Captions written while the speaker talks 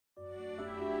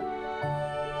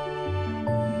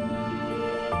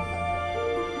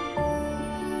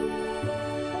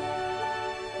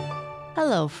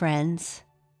Hello, friends,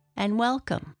 and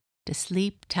welcome to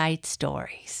Sleep Tight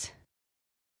Stories.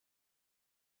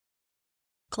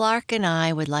 Clark and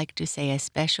I would like to say a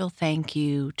special thank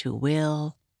you to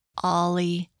Will,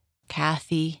 Ollie,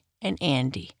 Kathy, and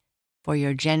Andy for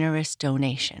your generous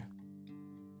donation.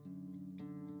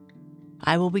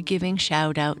 I will be giving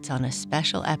shout-outs on a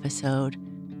special episode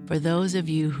for those of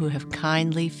you who have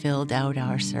kindly filled out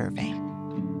our survey.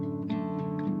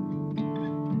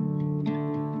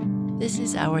 This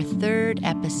is our third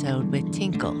episode with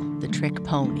Tinkle, the trick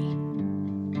pony.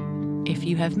 If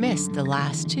you have missed the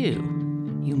last two,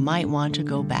 you might want to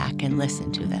go back and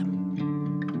listen to them.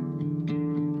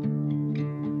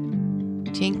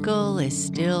 Tinkle is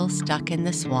still stuck in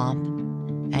the swamp,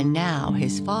 and now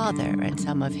his father and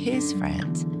some of his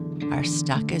friends are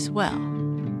stuck as well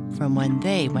from when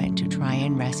they went to try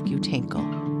and rescue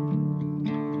Tinkle.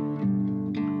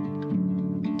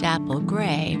 Dapple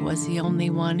Gray was the only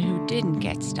one who didn't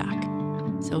get stuck,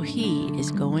 so he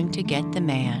is going to get the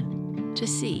man to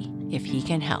see if he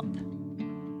can help.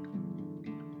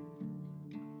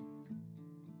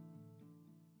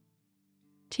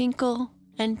 Tinkle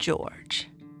and George.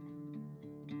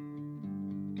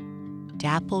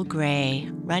 Dapple Gray,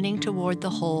 running toward the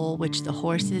hole which the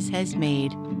horses has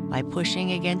made by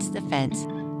pushing against the fence,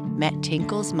 met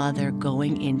Tinkle's mother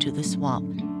going into the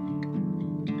swamp.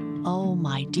 "Oh,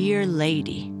 my dear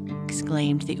lady,"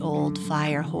 exclaimed the old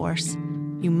fire horse,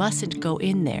 "you mustn't go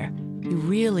in there. You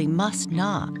really must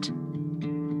not."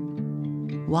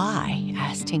 "Why?"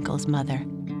 asked Tinkle's mother.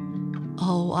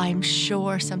 "Oh, I'm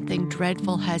sure something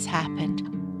dreadful has happened.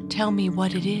 Tell me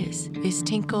what it is. Is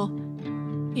Tinkle?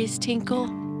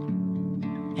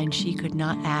 And she could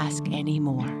not ask any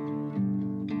more.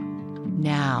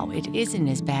 "Now, it isn't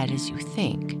as bad as you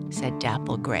think," said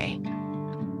Dapple Gray.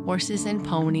 "Horses and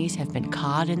ponies have been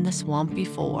caught in the swamp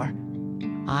before.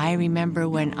 I remember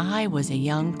when I was a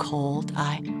young colt,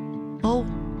 Oh,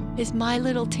 is my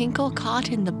little Tinkle caught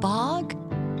in the bog?"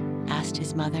 asked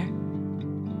his mother.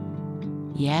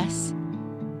 "Yes,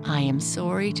 I am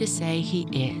sorry to say he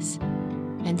is,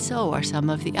 and so are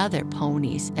some of the other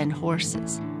ponies and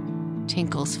horses,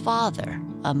 Tinkle's father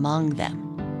among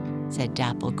them," said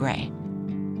Dapple Gray.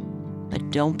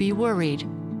 "But don't be worried.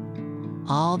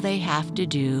 All they have to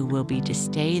do will be to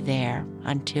stay there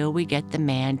until we get the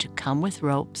man to come with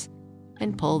ropes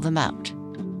and pull them out.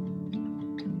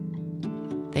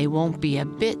 They won't be a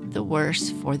bit the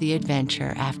worse for the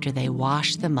adventure after they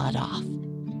wash the mud off.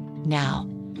 Now,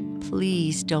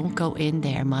 please don't go in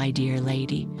there, my dear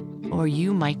lady, or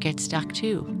you might get stuck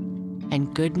too,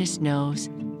 and goodness knows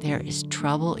there is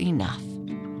trouble enough."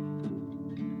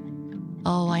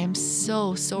 "Oh, I am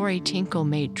so sorry Tinkle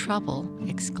made trouble,"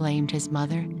 exclaimed his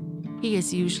mother. "He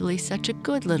is usually such a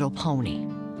good little pony."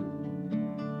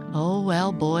 "Oh,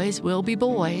 well, boys will be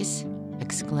boys,"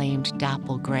 exclaimed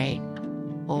Dapple Gray,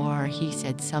 or he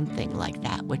said something like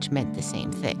that, which meant the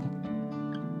same thing.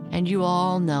 "And you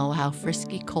all know how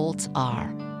frisky colts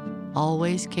are,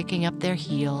 always kicking up their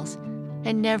heels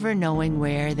and never knowing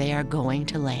where they are going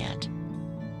to land.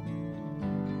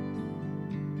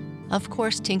 Of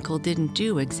course, Tinkle didn't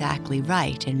do exactly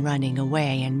right in running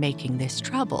away and making this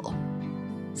trouble,"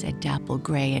 said Dapple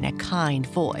Gray in a kind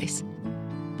voice.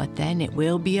 "But then it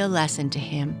will be a lesson to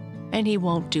him, and he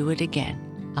won't do it again,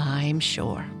 I'm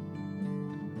sure."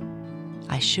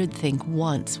 "I should think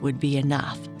once would be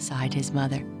enough," sighed his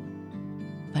mother.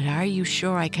 "But are you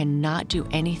sure I cannot do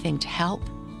anything to help?"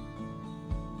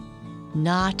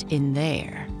 "Not in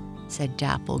there," said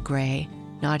Dapple Gray,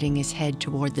 nodding his head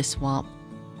toward the swamp.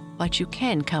 "But you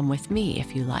can come with me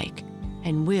if you like,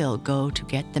 and we'll go to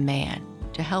get the man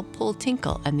to help pull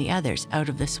Tinkle and the others out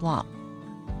of the swamp."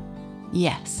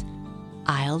 "Yes,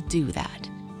 I'll do that,"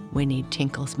 whinnied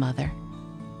Tinkle's mother.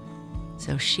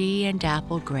 So she and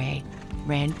Dapple Gray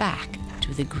ran back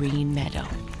to the green meadow.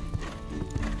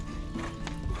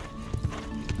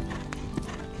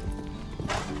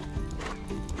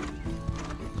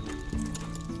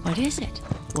 "What is it?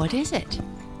 What is it?"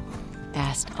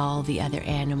 asked all the other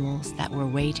animals that were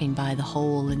waiting by the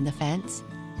hole in the fence.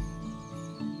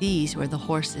 These were the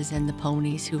horses and the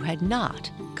ponies who had not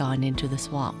gone into the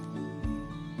swamp.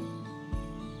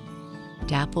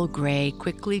 Dapple Gray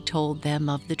quickly told them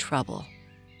of the trouble.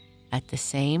 At the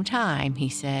same time, he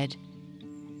said,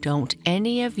 "Don't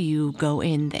any of you go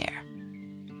in there.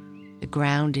 The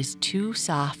ground is too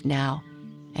soft now,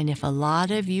 and if a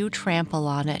lot of you trample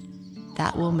on it,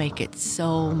 that will make it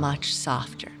so much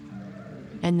softer.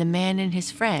 And the man and his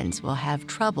friends will have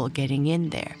trouble getting in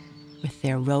there with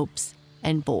their ropes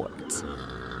and boards.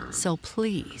 So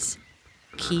please,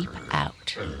 keep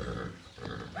out."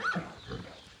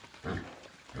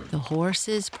 The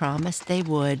horses promised they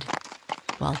would,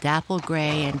 while Dapple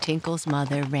Gray and Tinkle's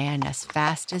mother ran as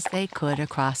fast as they could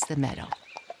across the meadow.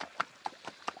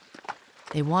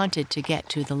 They wanted to get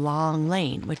to the long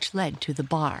lane which led to the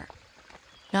barn,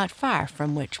 not far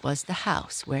from which was the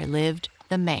house where lived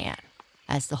the man,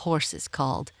 as the horses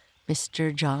called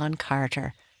Mr. John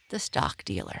Carter, the stock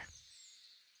dealer.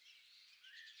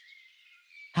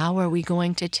 "How are we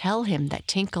going to tell him that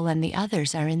Tinkle and the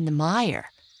others are in the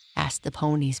mire?" asked the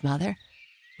pony's mother.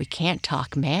 "We can't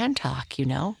talk man talk, you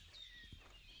know."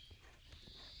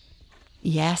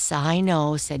 "Yes, I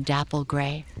know," said Dapple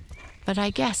Gray, "but I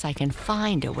guess I can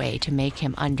find a way to make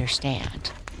him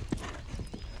understand."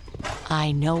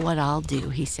 "I know what I'll do,"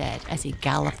 he said as he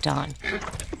galloped on.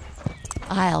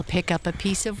 "I'll pick up a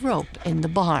piece of rope in the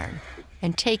barn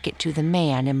and take it to the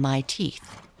man in my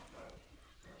teeth.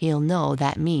 He'll know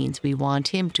that means we want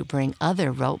him to bring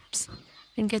other ropes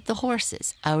and get the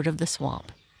horses out of the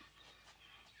swamp."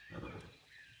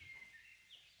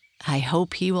 "I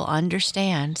hope he will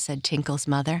understand," said Tinkle's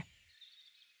mother.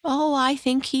 "Oh, I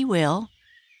think he will,"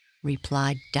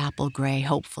 replied Dapple Gray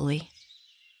hopefully.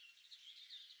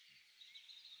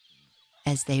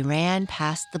 As they ran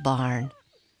past the barn,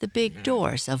 the big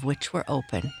doors of which were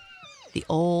open, the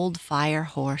old fire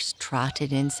horse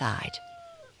trotted inside.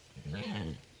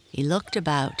 He looked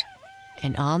about,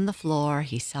 and on the floor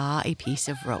he saw a piece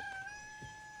of rope.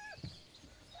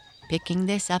 Picking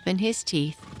this up in his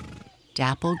teeth,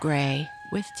 Dapple Gray,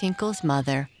 with Tinkle's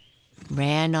mother,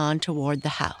 ran on toward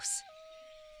the house.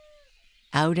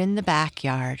 Out in the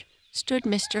backyard stood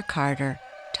Mr. Carter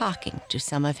talking to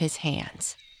some of his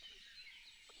hands.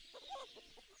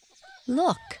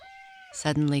 "Look,"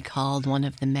 suddenly called one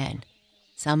of the men.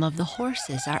 "Some of the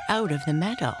horses are out of the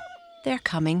meadow. They're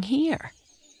coming here."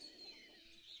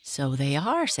 "So they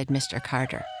are," said Mr.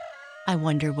 Carter. "I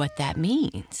wonder what that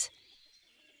means."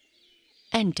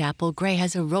 "And Dapple Gray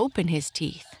has a rope in his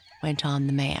teeth," went on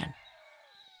the man.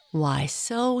 "Why,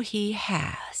 so he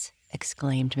has,"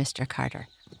 exclaimed Mr. Carter.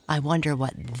 "I wonder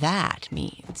what that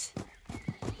means."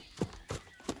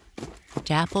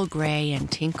 Dapple Gray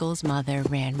and Tinkle's mother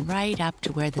ran right up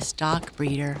to where the stock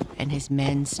breeder and his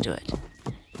men stood.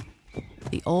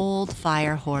 The old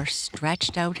fire horse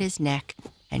stretched out his neck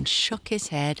and shook his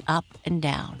head up and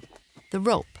down, the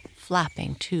rope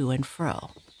flapping to and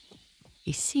fro.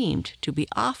 He seemed to be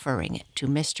offering it to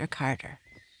Mr. Carter.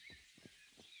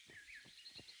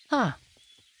 "Huh,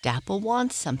 Dapple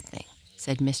wants something,"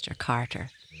 said Mr.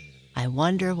 Carter. "I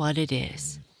wonder what it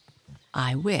is.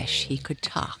 I wish he could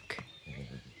talk."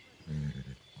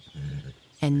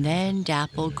 And then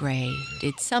Dapple Gray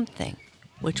did something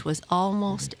which was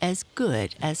almost as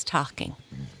good as talking.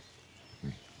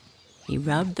 He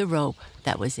rubbed the rope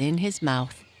that was in his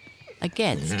mouth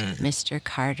against Mr.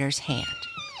 Carter's hand,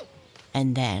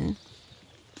 and then,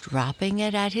 dropping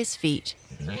it at his feet,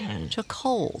 took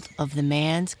hold of the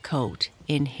man's coat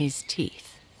in his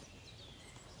teeth.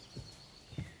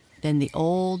 Then the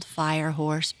old fire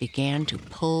horse began to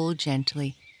pull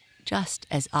gently, just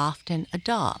as often a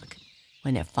dog,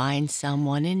 when it finds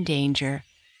someone in danger,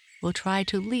 will try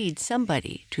to lead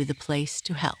somebody to the place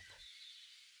to help.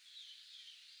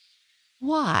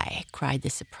 "Why," cried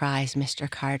the surprised Mr.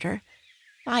 Carter,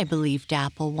 "I believe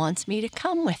Dapple wants me to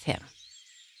come with him."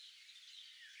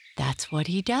 "That's what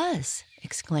he does,"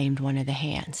 exclaimed one of the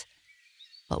hands.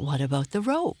 "But what about the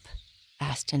rope?"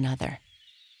 asked another.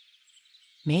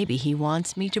 "Maybe he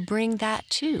wants me to bring that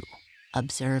too,"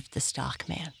 observed the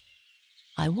stockman.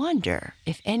 "I wonder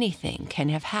if anything can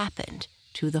have happened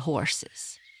to the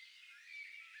horses."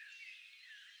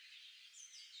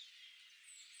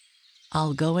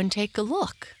 "I'll go and take a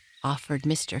look," offered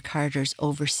Mr. Carter's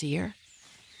overseer.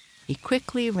 He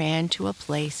quickly ran to a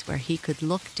place where he could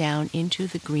look down into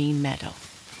the green meadow.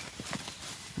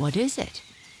 "What is it?"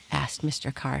 asked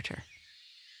Mr. Carter.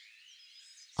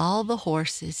 "All the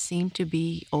horses seem to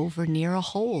be over near a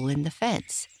hole in the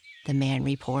fence," the man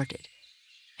reported,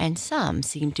 "and some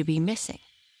seem to be missing.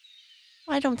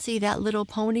 I don't see that little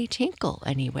pony Tinkle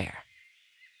anywhere."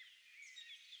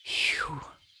 "Phew,"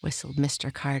 whistled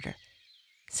Mr. Carter.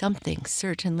 "Something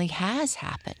certainly has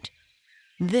happened.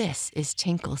 This is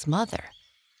Tinkle's mother,"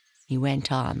 he went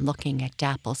on, looking at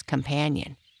Dapple's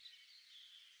companion.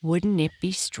 "Wouldn't it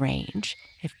be strange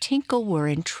if Tinkle were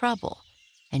in trouble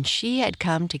and she had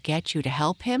come to get you to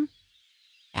help him?"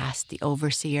 asked the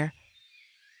overseer.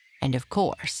 "And of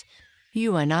course,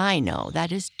 you and I know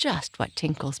that is just what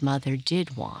Tinkle's mother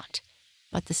did want,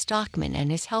 but the stockman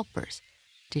and his helpers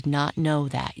did not know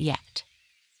that yet."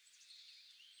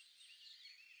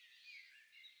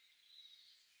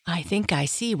 "I think I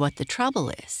see what the trouble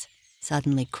is,"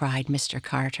 suddenly cried Mr.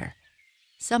 Carter.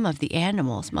 Some of the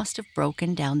animals must have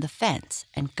broken down the fence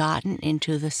and gotten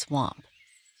into the swamp.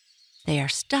 They are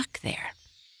stuck there.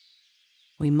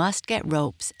 We must get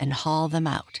ropes and haul them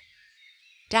out.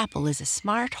 Dapple is a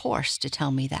smart horse to tell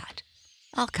me that.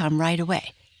 I'll come right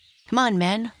away. Come on,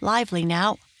 men, lively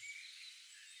now.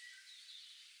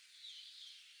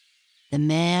 The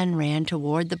man ran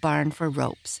toward the barn for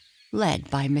ropes,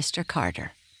 led by Mr.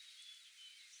 Carter.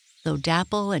 Though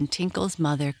Dapple and Tinkle's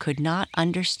mother could not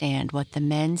understand what the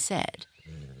men said,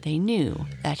 they knew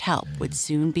that help would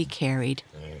soon be carried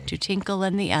to Tinkle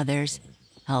and the others,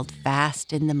 held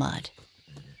fast in the mud.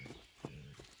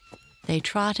 They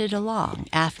trotted along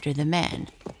after the men,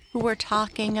 who were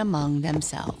talking among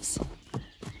themselves.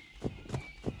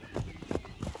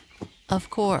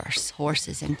 Of course,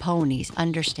 horses and ponies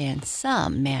understand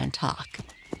some man talk.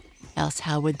 Else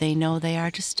how would they know they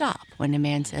are to stop when a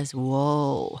man says,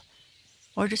 "Whoa,"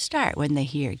 or to start when they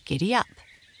hear "Giddy up,"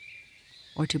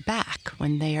 or to back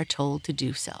when they are told to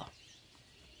do so?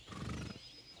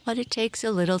 But it takes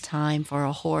a little time for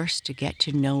a horse to get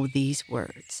to know these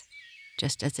words,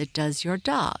 just as it does your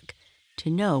dog to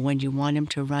know when you want him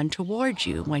to run toward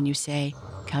you when you say,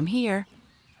 "Come here,"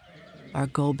 or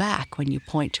go back when you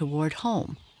point toward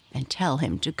home and tell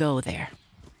him to go there.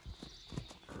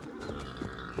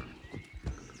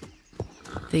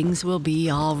 "Things will be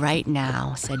all right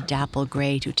now," said Dapple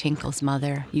Gray to Tinkle's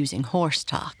mother, using horse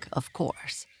talk, of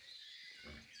course.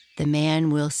 "The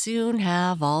man will soon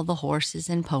have all the horses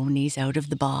and ponies out of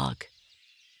the bog."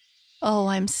 "Oh,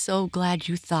 I'm so glad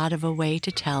you thought of a way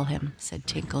to tell him," said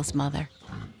Tinkle's mother.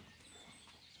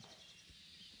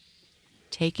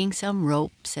 Taking some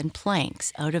ropes and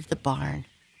planks out of the barn,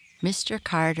 Mr.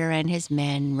 Carter and his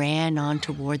men ran on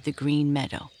toward the green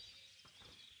meadow.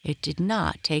 It did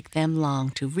not take them long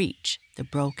to reach the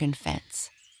broken fence.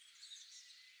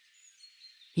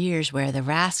 "Here's where the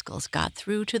rascals got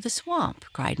through to the swamp,"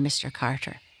 cried Mr.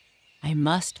 Carter. "I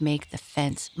must make the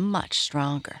fence much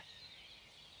stronger."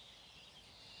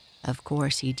 Of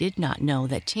course, he did not know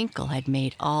that Tinkle had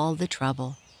made all the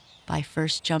trouble by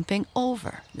first jumping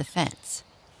over the fence.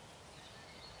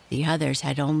 The others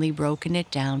had only broken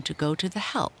it down to go to the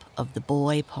help of the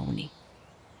boy pony.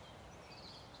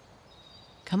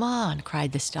 "Come on,"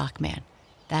 cried the stockman.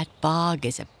 "That bog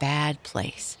is a bad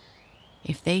place.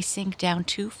 If they sink down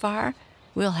too far,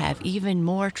 we'll have even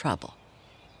more trouble.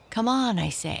 Come on, I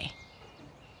say."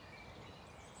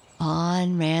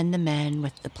 On ran the men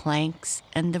with the planks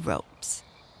and the ropes.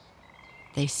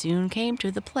 They soon came to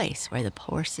the place where the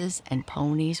horses and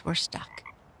ponies were stuck.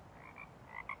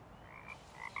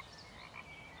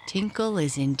 "Tinkle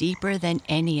is in deeper than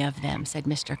any of them," said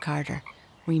Mr. Carter.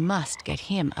 "We must get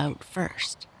him out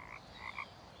first."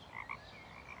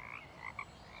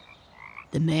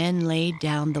 The men laid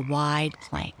down the wide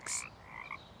planks.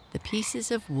 The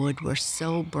pieces of wood were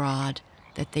so broad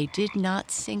that they did not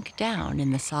sink down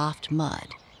in the soft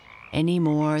mud any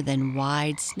more than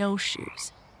wide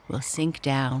snowshoes will sink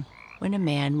down when a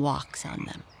man walks on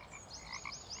them.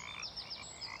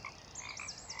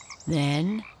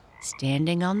 Then,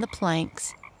 standing on the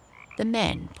planks, the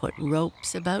men put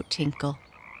ropes about Tinkle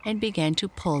and began to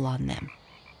pull on them.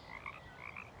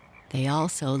 They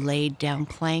also laid down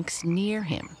planks near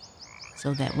him,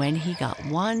 so that when he got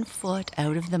one foot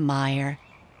out of the mire,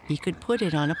 he could put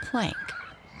it on a plank,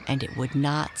 and it would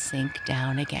not sink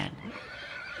down again.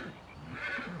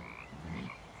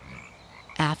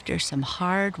 After some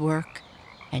hard work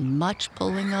and much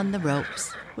pulling on the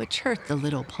ropes, which hurt the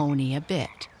little pony a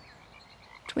bit,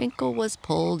 Twinkle was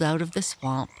pulled out of the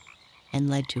swamp and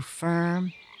led to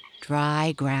firm,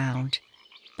 dry ground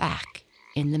back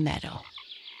in the meadow.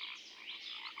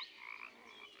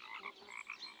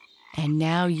 "And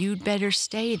now you'd better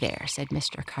stay there," said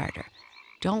Mr. Carter.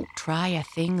 "Don't try a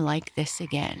thing like this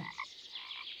again."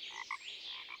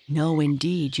 "No,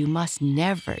 indeed, you must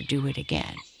never do it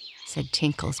again," said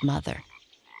Tinkle's mother,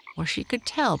 for she could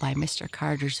tell by Mr.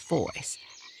 Carter's voice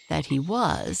that he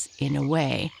was, in a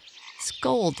way,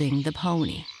 scolding the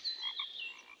pony.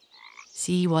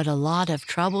 "See what a lot of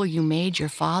trouble you made your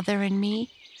father and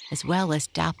me, as well as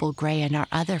Dapple Gray and our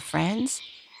other friends,"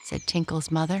 said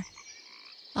Tinkle's mother.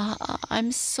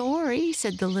 I'm sorry,"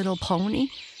 said the little pony.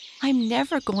 "I'm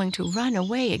never going to run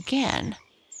away again."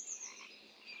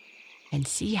 "And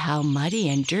see how muddy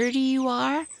and dirty you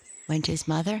are," went his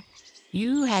mother.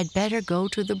 "You had better go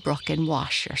to the brook and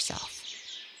wash yourself."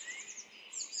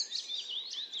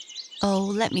 "Oh,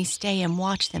 let me stay and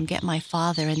watch them get my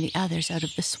father and the others out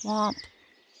of the swamp,"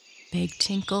 begged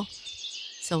Tinkle,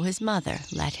 so his mother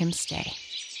let him stay.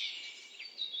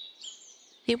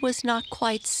 It was not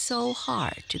quite so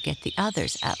hard to get the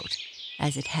others out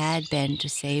as it had been to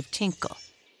save Tinkle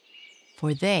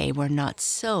for they were not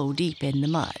so deep in the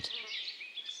mud.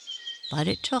 But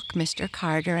it took Mr.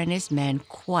 Carter and his men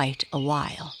quite a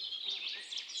while.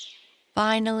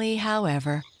 Finally,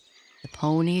 however, the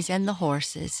ponies and the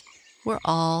horses were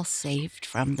all saved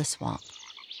from the swamp.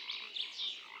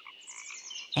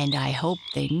 "And I hope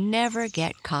they never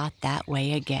get caught that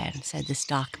way again," said the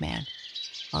stockman,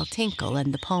 while Tinkle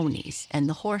and the ponies and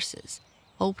the horses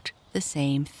hoped the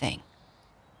same thing.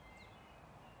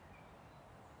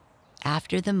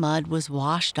 After the mud was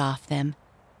washed off them,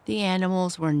 the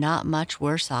animals were not much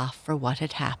worse off for what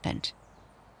had happened.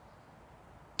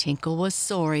 Tinkle was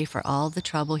sorry for all the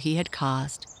trouble he had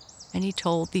caused, and he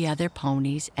told the other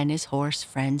ponies and his horse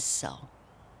friends so.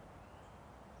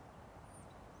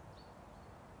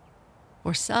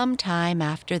 For some time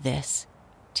after this,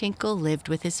 Tinkle lived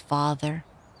with his father,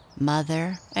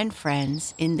 mother, and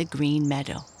friends in the green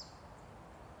meadow.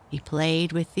 He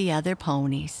played with the other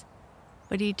ponies,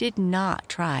 but he did not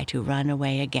try to run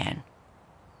away again.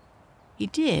 He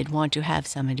did want to have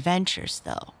some adventures,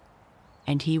 though,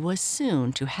 and he was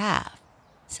soon to have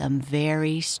some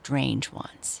very strange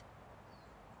ones.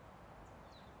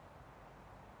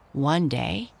 One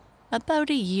day, about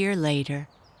a year later,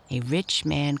 a rich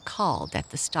man called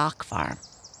at the stock farm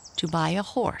to buy a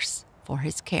horse for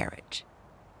his carriage.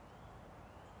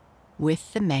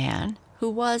 With the man, who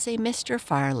was a Mr.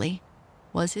 Farley,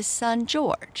 was his son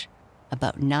George,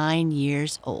 about 9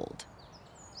 years old.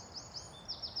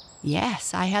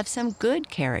 "Yes, I have some good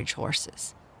carriage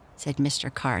horses," said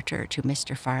Mr. Carter to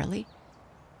Mr. Farley.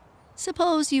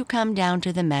 "Suppose you come down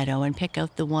to the meadow and pick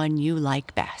out the one you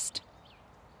like best."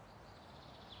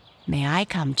 "May I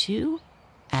come too?"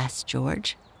 asked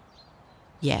George.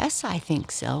 "Yes, I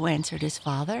think so," answered his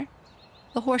father.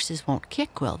 "The horses won't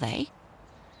kick, will they?"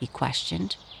 he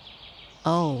questioned.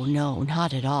 "Oh, no,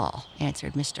 not at all,"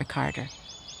 answered Mr. Carter.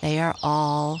 "They are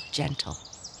all gentle."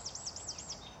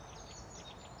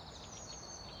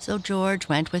 So George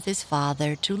went with his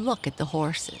father to look at the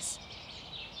horses.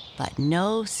 But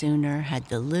no sooner had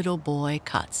the little boy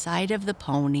caught sight of the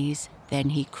ponies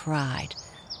than he cried,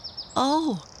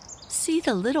 "Oh, see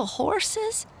the little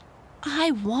horses? I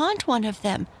want one of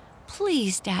them.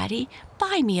 Please, Daddy,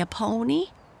 buy me a pony."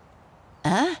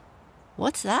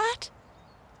 What's that?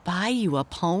 Buy you a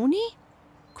pony?"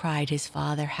 cried his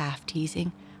father, half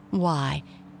teasing. "Why,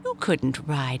 you couldn't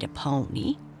ride a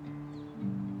pony."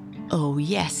 "Oh,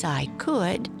 yes, I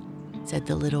could," said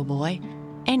the little boy.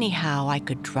 "Anyhow, I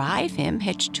could drive him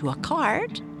hitched to a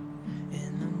cart."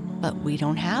 "But we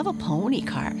don't have a pony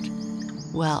cart."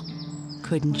 "Well,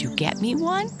 couldn't you get me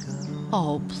one?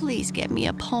 Oh, please get me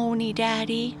a pony,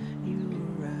 Daddy."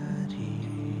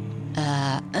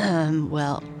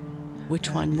 Well, which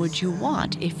one would you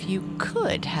want if you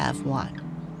could have one?"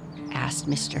 asked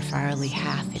Mr. Farley,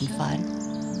 half in fun.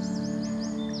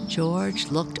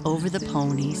 George looked over the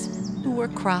ponies, who were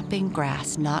cropping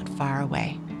grass not far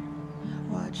away.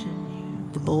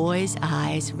 The boy's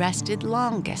eyes rested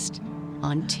longest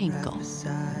on Tinkle,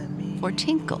 for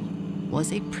Tinkle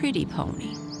was a pretty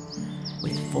pony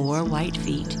with 4 white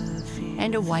feet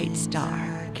and a white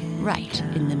star right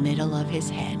in the middle of his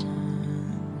head.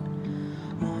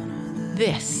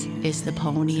 "This is the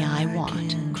pony I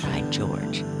want," cried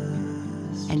George.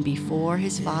 And before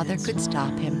his father could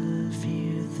stop him,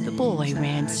 the boy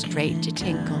ran straight to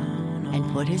Tinkle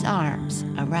and put his arms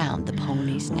around the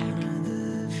pony's neck.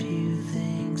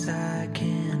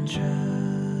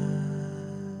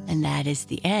 And that is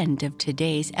the end of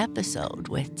today's episode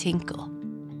with Tinkle.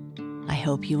 I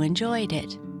hope you enjoyed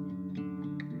it.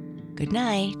 Good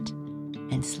night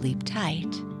and sleep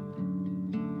tight.